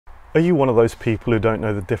Are you one of those people who don't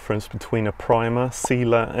know the difference between a primer,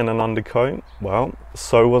 sealer and an undercoat? Well,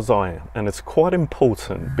 so was I, and it's quite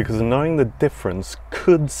important because knowing the difference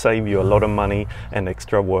could save you a lot of money and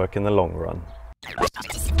extra work in the long run.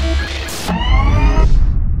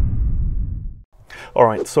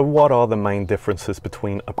 Alright, so what are the main differences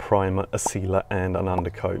between a primer, a sealer and an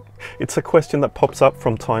undercoat? It's a question that pops up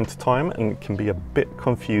from time to time and it can be a bit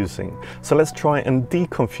confusing. So let's try and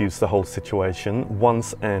deconfuse the whole situation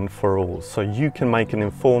once and for all, so you can make an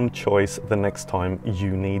informed choice the next time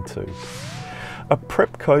you need to. A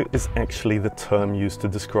prep coat is actually the term used to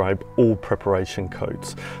describe all preparation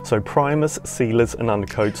coats. So primers, sealers and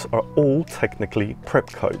undercoats are all technically prep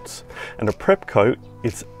coats. And a prep coat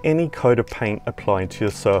is any coat of paint applied to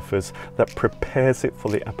your surface that prepares it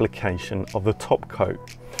for the application of the top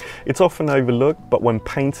coat. It's often overlooked, but when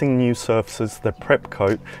painting new surfaces, the prep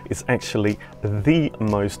coat is actually the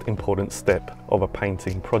most important step of a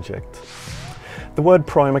painting project. The word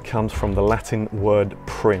primer comes from the Latin word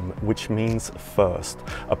prim, which means first.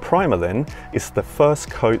 A primer then is the first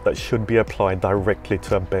coat that should be applied directly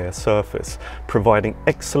to a bare surface, providing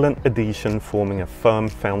excellent adhesion, forming a firm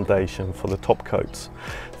foundation for the top coats.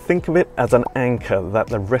 Think of it as an anchor that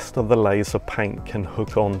the rest of the layers of paint can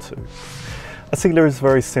hook onto. A sealer is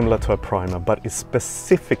very similar to a primer, but is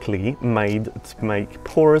specifically made to make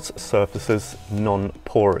porous surfaces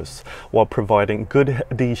non-porous, while providing good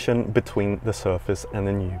adhesion between the surface and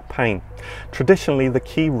the new paint. Traditionally, the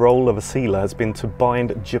key role of a sealer has been to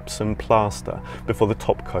bind gypsum plaster before the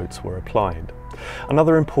top coats were applied.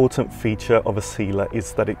 Another important feature of a sealer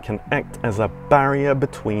is that it can act as a barrier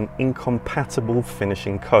between incompatible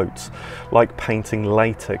finishing coats, like painting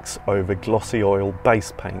latex over glossy oil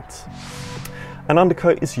base paints. An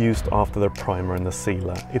undercoat is used after the primer and the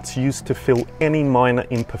sealer. It's used to fill any minor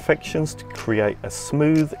imperfections to create a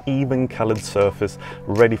smooth, even coloured surface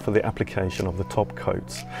ready for the application of the top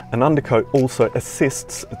coats. An undercoat also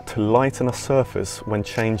assists to lighten a surface when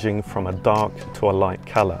changing from a dark to a light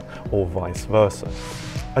colour, or vice versa.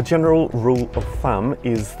 A general rule of thumb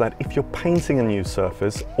is that if you're painting a new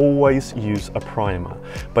surface, always use a primer.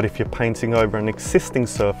 But if you're painting over an existing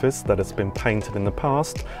surface that has been painted in the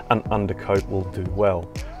past, an undercoat will do well.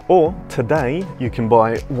 Or today, you can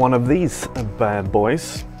buy one of these bad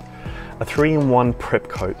boys. A 3-in-1 prep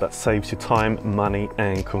coat that saves you time, money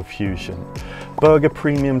and confusion. Burger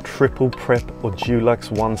Premium Triple Prep or Dulux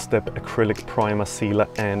One-Step Acrylic Primer, Sealer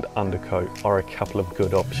and Undercoat are a couple of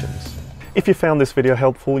good options. If you found this video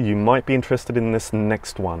helpful, you might be interested in this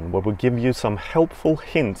next one, where we'll give you some helpful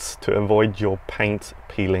hints to avoid your paint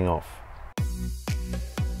peeling off.